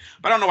Kansas City.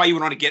 But I don't know why you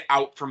would want to get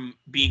out from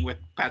being with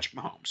Patrick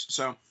Mahomes.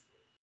 So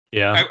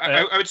yeah,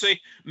 I would say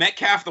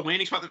Metcalf, the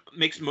landing spot that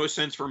makes most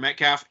sense for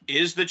Metcalf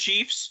is the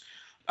Chiefs.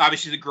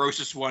 Obviously, the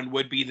grossest one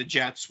would be the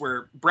Jets,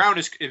 where Brown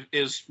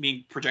is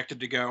being projected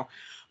to go.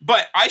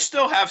 But I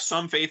still have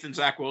some faith in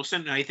Zach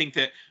Wilson, and I think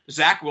that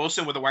Zach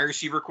Wilson with a wide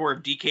receiver core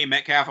of DK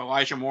Metcalf,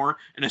 Elijah Moore,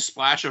 and a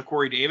splash of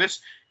Corey Davis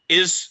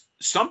is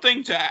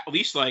something to at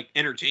least like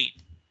entertain.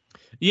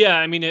 Yeah,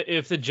 I mean,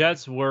 if the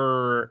Jets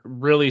were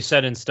really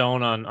set in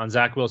stone on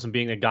Zach Wilson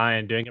being the guy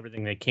and doing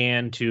everything they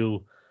can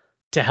to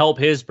help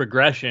his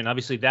progression,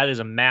 obviously that is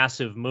a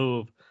massive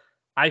move.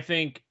 I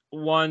think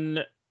one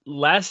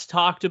less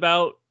talked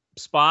about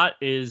spot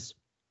is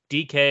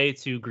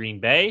DK to Green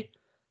Bay.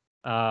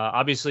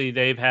 Obviously,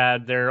 they've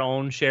had their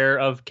own share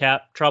of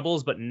cap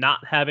troubles, but not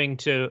having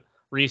to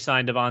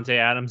re-sign Devontae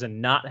Adams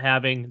and not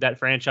having that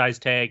franchise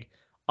tag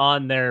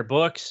on their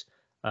books.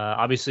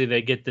 Obviously,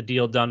 they get the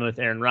deal done with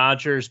Aaron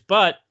Rodgers,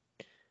 but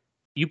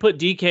you put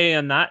DK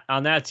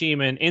on that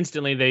team, and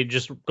instantly they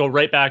just go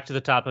right back to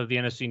the top of the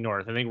NFC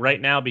North. I think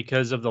right now,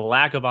 because of the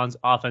lack of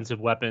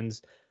offensive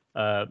weapons,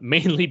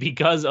 mainly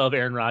because of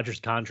Aaron Rodgers'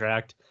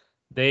 contract,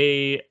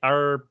 they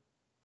are.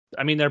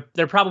 I mean,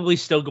 they're probably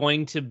still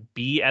going to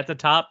be at the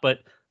top, but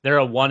they're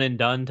a one and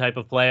done type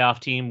of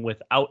playoff team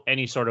without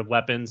any sort of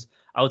weapons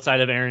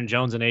outside of Aaron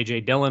Jones and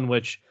AJ Dillon,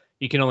 which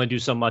you can only do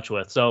so much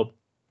with. So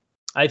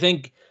I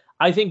think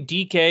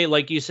DK,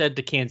 like you said,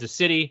 to Kansas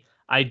City.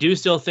 I do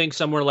still think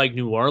somewhere like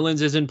New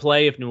Orleans is in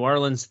play if New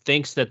Orleans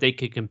thinks that they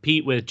could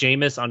compete with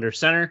Jameis under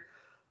center.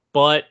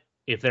 But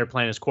if they're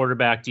playing as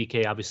quarterback,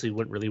 DK obviously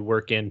wouldn't really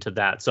work into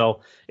that.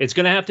 So it's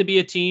going to have to be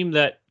a team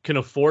that can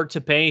afford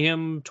to pay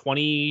him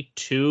 $22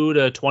 to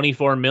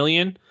 $24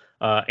 million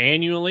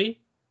annually.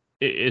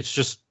 It's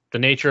just the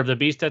nature of the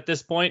beast at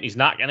this point. He's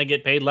not going to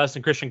get paid less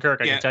than Christian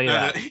Kirk. I can tell you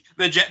that.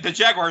 The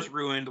Jaguars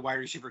ruined the wide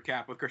receiver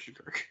cap with Christian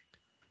Kirk.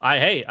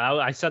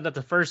 I said that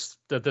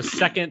the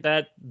second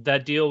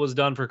that deal was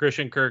done for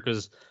Christian Kirk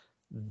was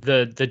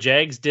the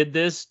Jags did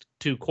this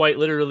to quite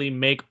literally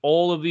make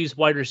all of these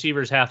wide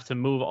receivers have to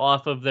move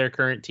off of their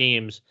current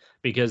teams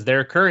because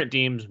their current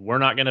teams were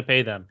not going to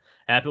pay them.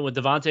 Happened with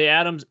Devontae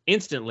Adams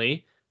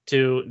instantly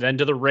to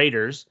the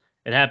Raiders.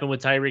 It happened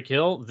with Tyreek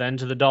Hill, then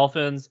to the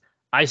Dolphins.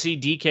 I see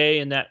DK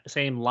in that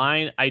same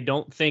line. I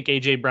don't think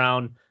A.J.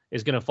 Brown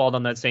is going to fall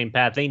down that same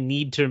path. They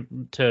need to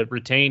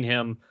retain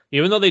him.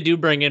 Even though they do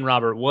bring in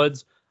Robert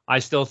Woods, I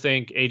still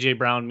think A.J.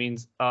 Brown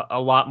means a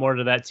lot more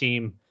to that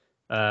team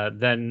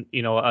than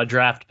a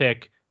draft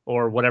pick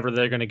or whatever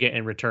they're going to get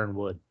in return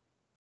would.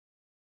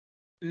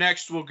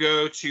 Next, we'll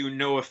go to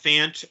Noah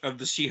Fant of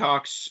the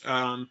Seahawks.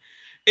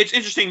 It's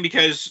interesting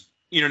because,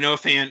 Noah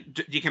Fant,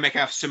 DK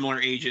Metcalf, similar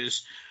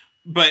ages.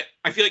 But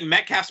I feel like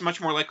Metcalf's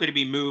much more likely to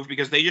be moved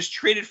because they just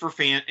traded for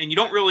Fant, and you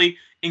don't really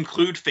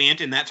include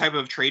Fant in that type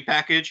of trade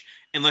package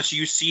unless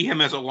you see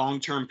him as a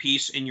long-term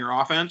piece in your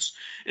offense.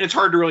 And it's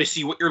hard to really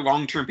see what your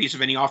long-term piece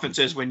of any offense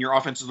is when your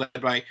offense is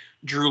led by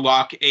Drew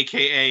Lock,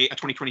 a.k.a. a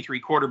 2023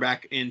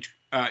 quarterback in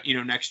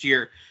next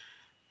year.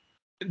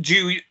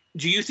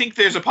 Do you think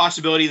there's a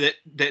possibility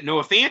that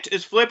Noah Fant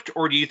is flipped,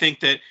 or do you think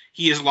that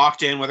he is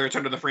locked in, whether it's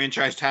under the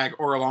franchise tag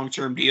or a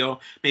long-term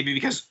deal, maybe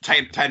because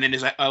tight end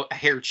is a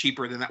hair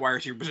cheaper than that wide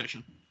receiver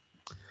position?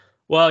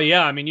 Well,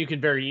 yeah, I mean, you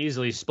could very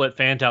easily split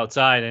Fant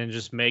outside and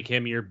just make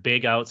him your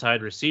big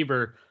outside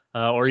receiver,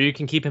 or you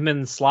can keep him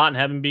in the slot and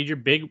have him be your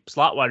big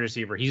slot wide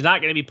receiver. He's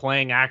not going to be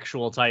playing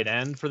actual tight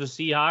end for the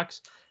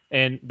Seahawks,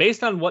 and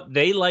based on what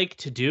they like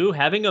to do,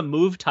 having a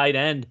move tight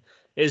end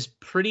is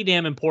pretty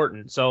damn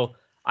important. So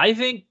I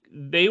think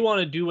they want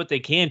to do what they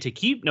can to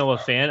keep Noah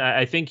Fant.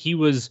 I think he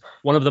was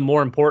one of the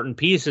more important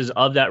pieces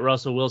of that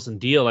Russell Wilson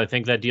deal. I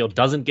think that deal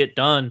doesn't get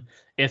done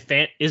if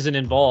Fant isn't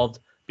involved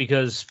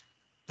because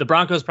the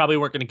Broncos probably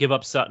weren't going to give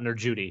up Sutton or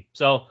Judy.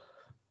 So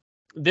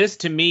this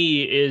to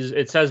me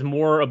it says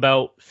more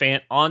about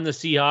Fant on the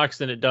Seahawks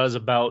than it does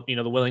about,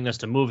 the willingness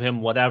to move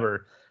him,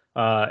 whatever.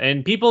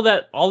 And people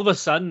that all of a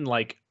sudden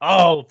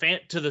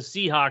Fant to the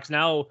Seahawks,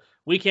 now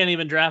we can't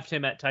even draft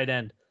him at tight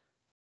end.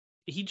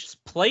 He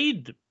just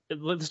played at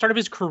the start of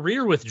his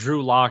career with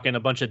Drew Lock and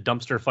a bunch of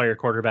dumpster fire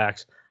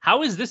quarterbacks.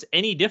 How is this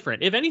any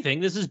different? If anything,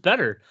 this is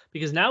better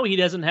because now he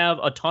doesn't have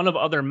a ton of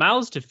other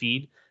mouths to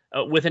feed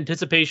with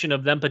anticipation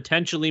of them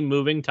potentially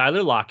moving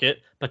Tyler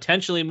Lockett,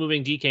 potentially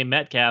moving DK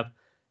Metcalf.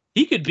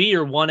 He could be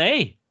your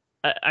 1A.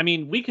 I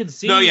mean, we could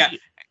see. No, yeah.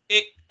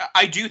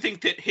 I do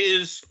think that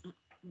his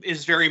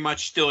is very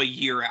much still a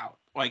year out.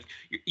 Like,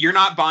 you're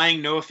not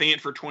buying Noah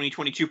Fant for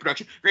 2022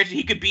 production. Granted,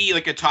 he could be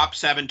like a top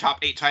 7, top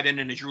 8 tight end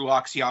in a Drew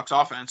Lock Seahawks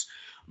offense,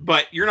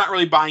 but you're not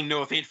really buying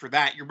Noah Fant for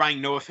that. You're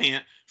buying Noah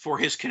Fant for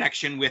his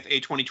connection with a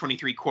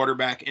 2023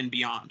 quarterback and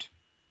beyond.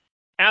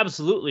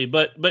 Absolutely,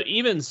 but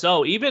even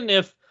so, even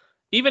if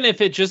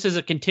it just is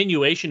a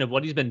continuation of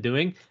what he's been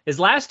doing, his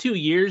last 2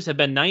 years have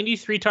been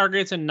 93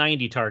 targets and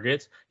 90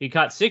 targets. He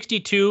caught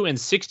 62 and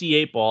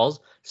 68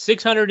 balls,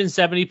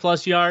 670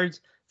 plus yards,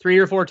 3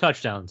 or 4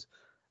 touchdowns.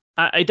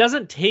 It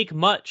doesn't take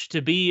much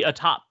to be a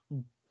top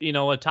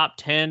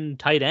 10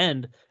 tight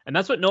end. And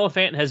that's what Noah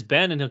Fant has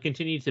been and he'll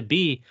continue to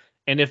be.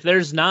 And if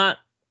there's not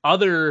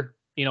other,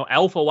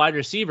 alpha wide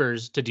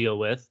receivers to deal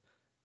with,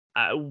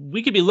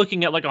 we could be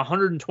looking at like a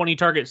 120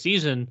 target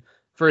season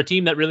for a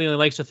team that really only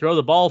likes to throw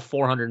the ball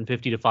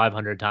 450 to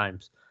 500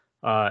 times.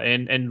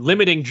 And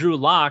limiting Drew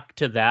Lock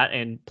to that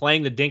and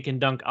playing the dink and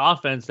dunk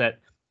offense that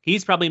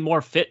he's probably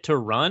more fit to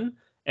run,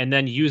 and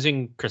then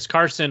using Chris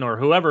Carson or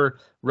whoever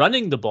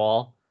running the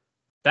ball.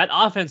 That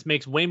offense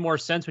makes way more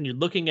sense when you're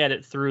looking at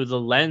it through the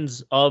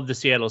lens of the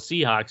Seattle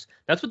Seahawks.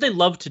 That's what they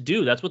love to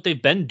do. That's what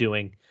they've been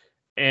doing.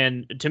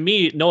 And to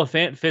me, Noah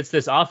Fant fits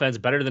this offense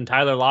better than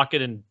Tyler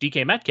Lockett and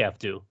DK Metcalf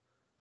do.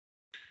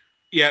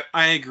 Yeah,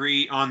 I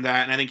agree on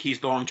that. And I think he's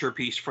the long-term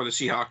piece for the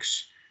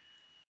Seahawks.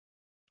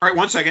 All right,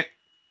 1 second.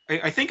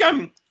 I think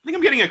I'm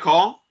getting a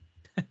call.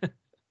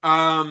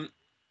 Dan,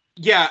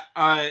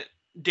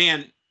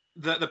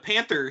 the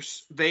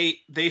Panthers,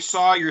 they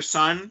saw your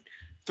son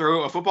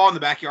throw a football in the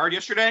backyard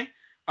yesterday.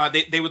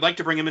 They would like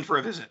to bring him in for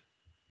a visit.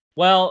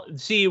 Well,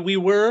 see, we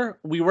were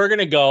going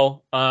to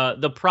go.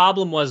 The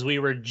problem was we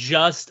were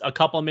just a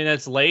couple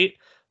minutes late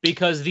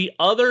because the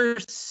other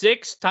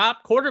 6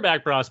 top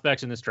quarterback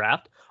prospects in this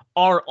draft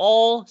are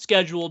all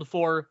scheduled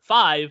for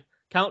 5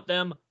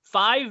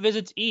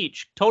 visits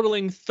each,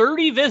 totaling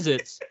 30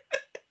 visits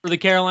for the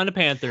Carolina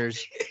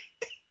Panthers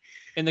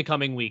in the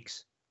coming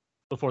weeks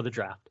before the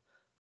draft.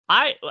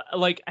 I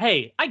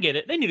get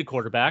it. They need a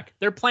quarterback.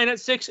 Their plan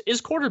at 6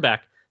 is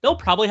quarterback. They'll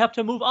probably have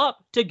to move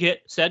up to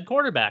get said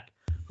quarterback.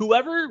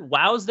 Whoever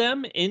wows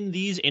them in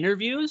these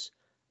interviews,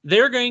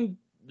 you'll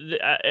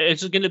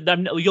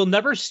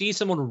never see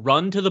someone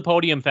run to the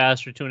podium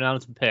faster to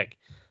announce a pick.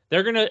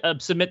 They're going to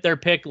submit their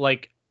pick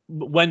like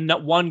when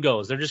one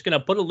goes. They're just going to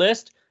put a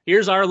list.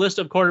 Here's our list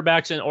of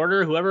quarterbacks in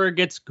order. Whoever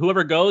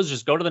goes,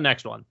 just go to the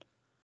next one.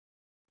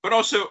 But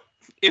also,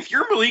 if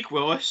you're Malik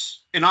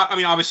Willis, and I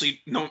mean,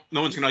 obviously, no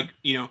one's going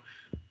to,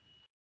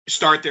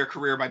 start their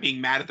career by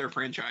being mad at their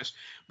franchise.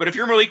 But if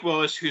you're Malik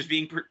Willis, who's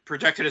being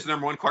projected as the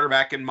number one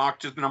quarterback and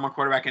mocked as the number one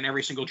quarterback in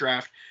every single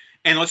draft,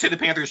 and let's say the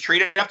Panthers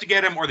traded up to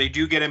get him, or they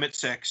do get him at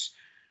 6,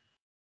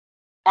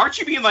 aren't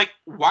you being like,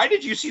 why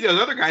did you see those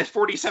other guys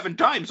 47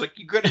 times? Like,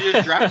 you could have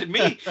just drafted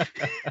me.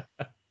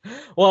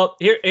 Well,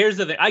 here's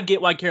the thing. I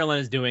get why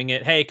Carolina's doing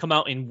it. Hey, come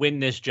out and win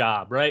this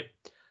job, right?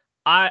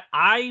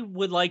 I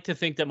would like to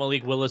think that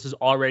Malik Willis is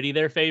already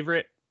their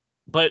favorite,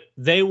 but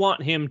they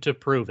want him to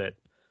prove it.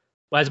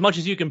 As much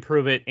as you can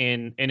prove it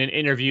in an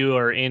interview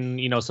or in,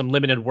 some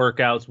limited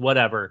workouts,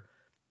 whatever.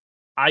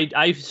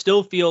 I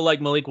still feel like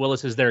Malik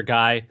Willis is their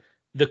guy.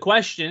 The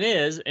question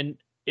is, and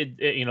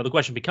the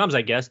question becomes,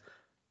 I guess,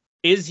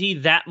 is he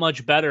that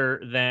much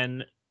better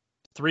than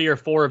 3 or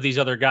 4 of these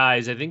other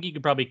guys? I think you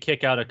could probably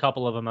kick out a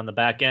couple of them on the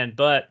back end,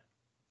 but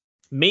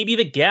maybe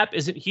the gap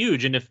isn't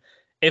huge. And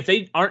if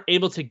they aren't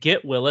able to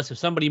get Willis, if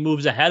somebody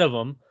moves ahead of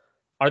them,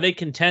 are they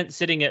content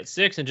sitting at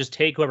 6 and just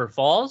take whoever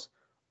falls?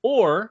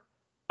 Or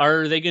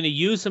are they going to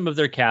use some of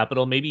their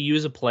capital, maybe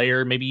use a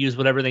player, maybe use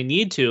whatever they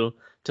need to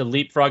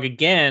leapfrog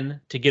again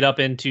to get up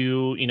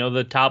into,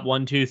 the top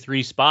 1, 2,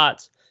 3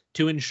 spots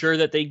to ensure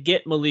that they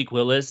get Malik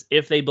Willis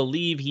if they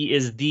believe he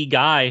is the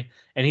guy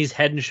and he's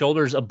head and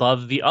shoulders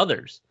above the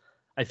others.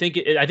 I think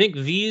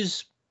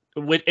these,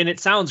 and it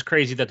sounds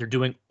crazy that they're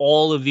doing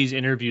all of these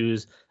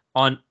interviews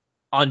on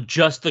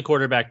just the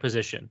quarterback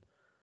position,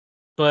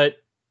 but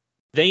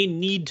they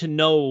need to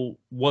know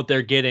what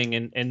they're getting,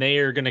 and they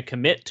are going to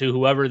commit to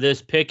whoever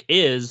this pick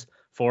is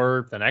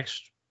for the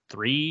next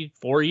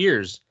 3-4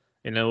 years.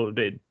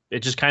 It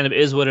just kind of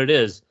is what it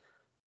is.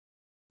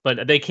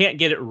 But they can't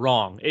get it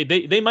wrong.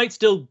 They might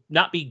still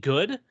not be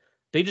good.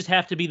 They just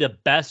have to be the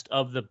best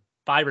of the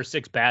 5 or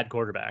 6 bad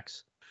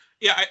quarterbacks.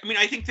 Yeah,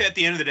 I think that at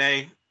the end of the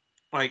day,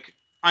 like,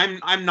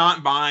 I'm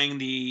not buying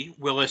the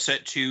Willis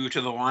at 2 to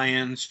the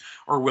Lions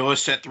or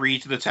Willis at 3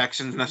 to the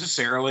Texans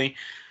necessarily.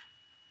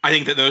 I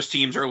think that those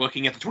teams are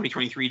looking at the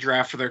 2023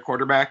 draft for their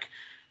quarterback.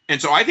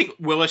 And so I think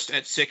Willis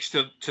at 6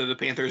 to the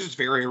Panthers is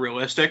very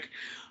realistic.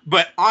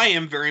 But I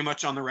am very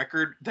much on the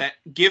record that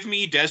give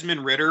me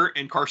Desmond Ridder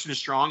and Carson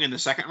Strong in the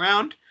 2nd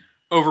round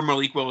over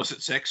Malik Willis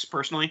at 6,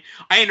 personally.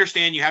 I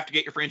understand you have to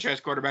get your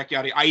franchise quarterback,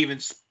 yada. I even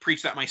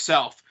preach that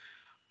myself.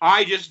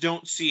 I just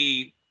don't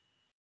see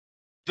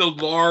the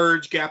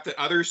large gap that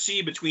others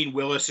see between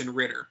Willis and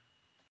Ridder.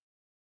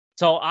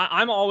 So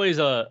I'm always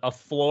a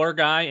floor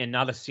guy and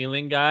not a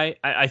ceiling guy.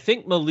 I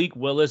think Malik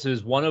Willis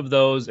is one of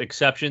those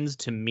exceptions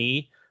to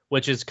me,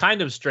 which is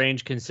kind of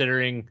strange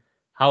considering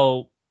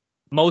how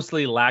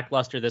mostly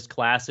lackluster this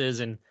class is.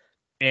 And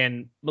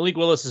Malik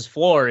Willis's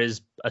floor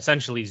is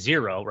essentially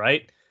 0,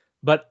 right?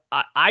 But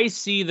I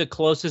see the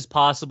closest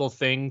possible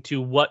thing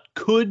to what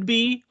could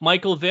be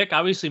Michael Vick.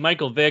 Obviously,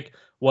 Michael Vick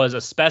was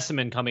a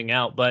specimen coming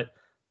out, but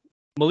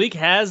Malik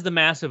has the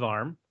massive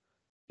arm.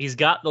 He's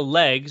got the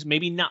legs,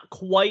 maybe not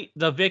quite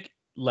the Vic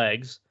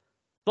legs,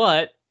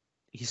 but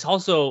he's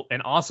also an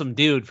awesome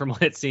dude from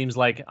what it seems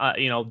like,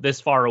 this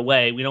far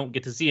away. We don't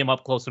get to see him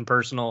up close and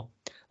personal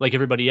like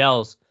everybody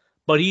else,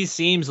 but he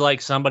seems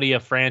like somebody a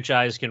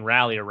franchise can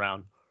rally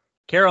around.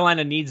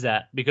 Carolina needs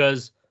that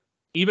because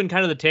even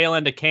kind of the tail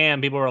end of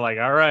Cam, people were like,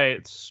 all right,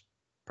 it's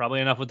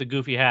probably enough with the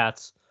goofy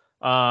hats.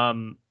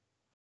 And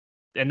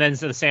then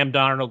to the Sam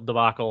Darnold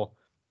debacle,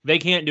 they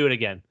can't do it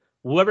again.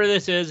 Whoever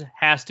this is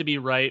has to be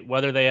right,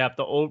 whether they have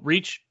to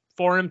reach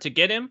for him to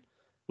get him,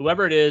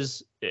 whoever it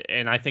is,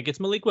 and I think it's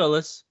Malik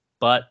Willis,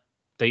 but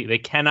they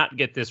cannot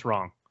get this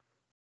wrong.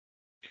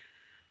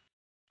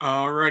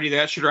 Alrighty,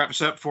 that should wrap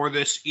us up for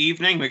this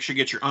evening. Make sure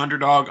you get your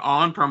Underdog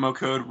on, promo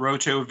code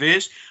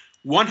RotoViz.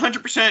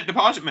 100%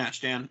 deposit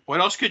match, Dan.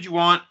 What else could you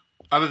want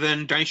other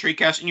than Dynasty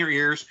Cast in your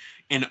ears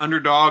and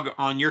Underdog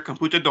on your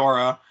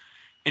computadora?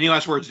 Any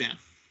last words, Dan?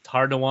 It's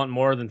hard to want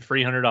more than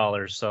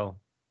 $300, so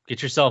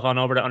get yourself on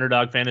over to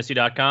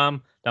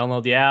UnderdogFantasy.com,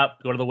 download the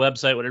app, go to the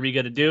website, whatever you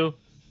got to do.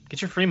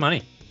 Get your free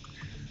money.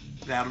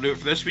 That'll do it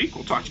for this week.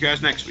 We'll talk to you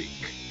guys next week.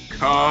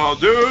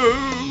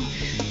 Kadoosh!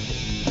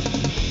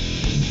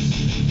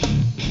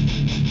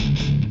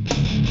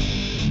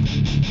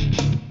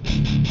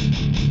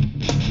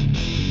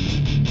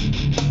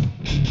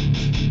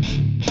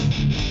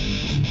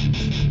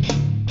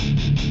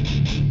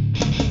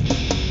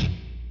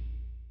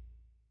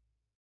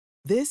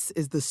 This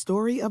is the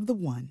story of the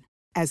one.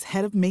 As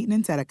head of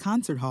maintenance at a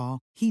concert hall,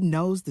 he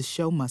knows the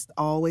show must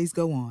always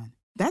go on.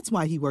 That's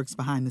why he works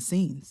behind the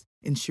scenes,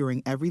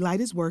 ensuring every light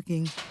is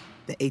working,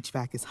 the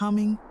HVAC is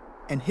humming,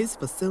 and his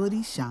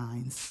facility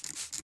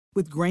shines.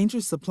 With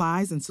Grainger's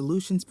supplies and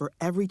solutions for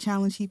every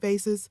challenge he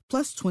faces,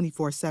 plus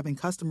 24/7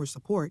 customer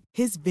support,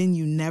 his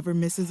venue never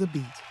misses a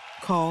beat.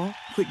 Call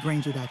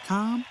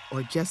quickgrainger.com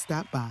or just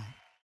stop by.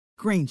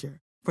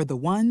 Grainger, for the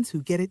ones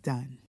who get it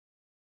done.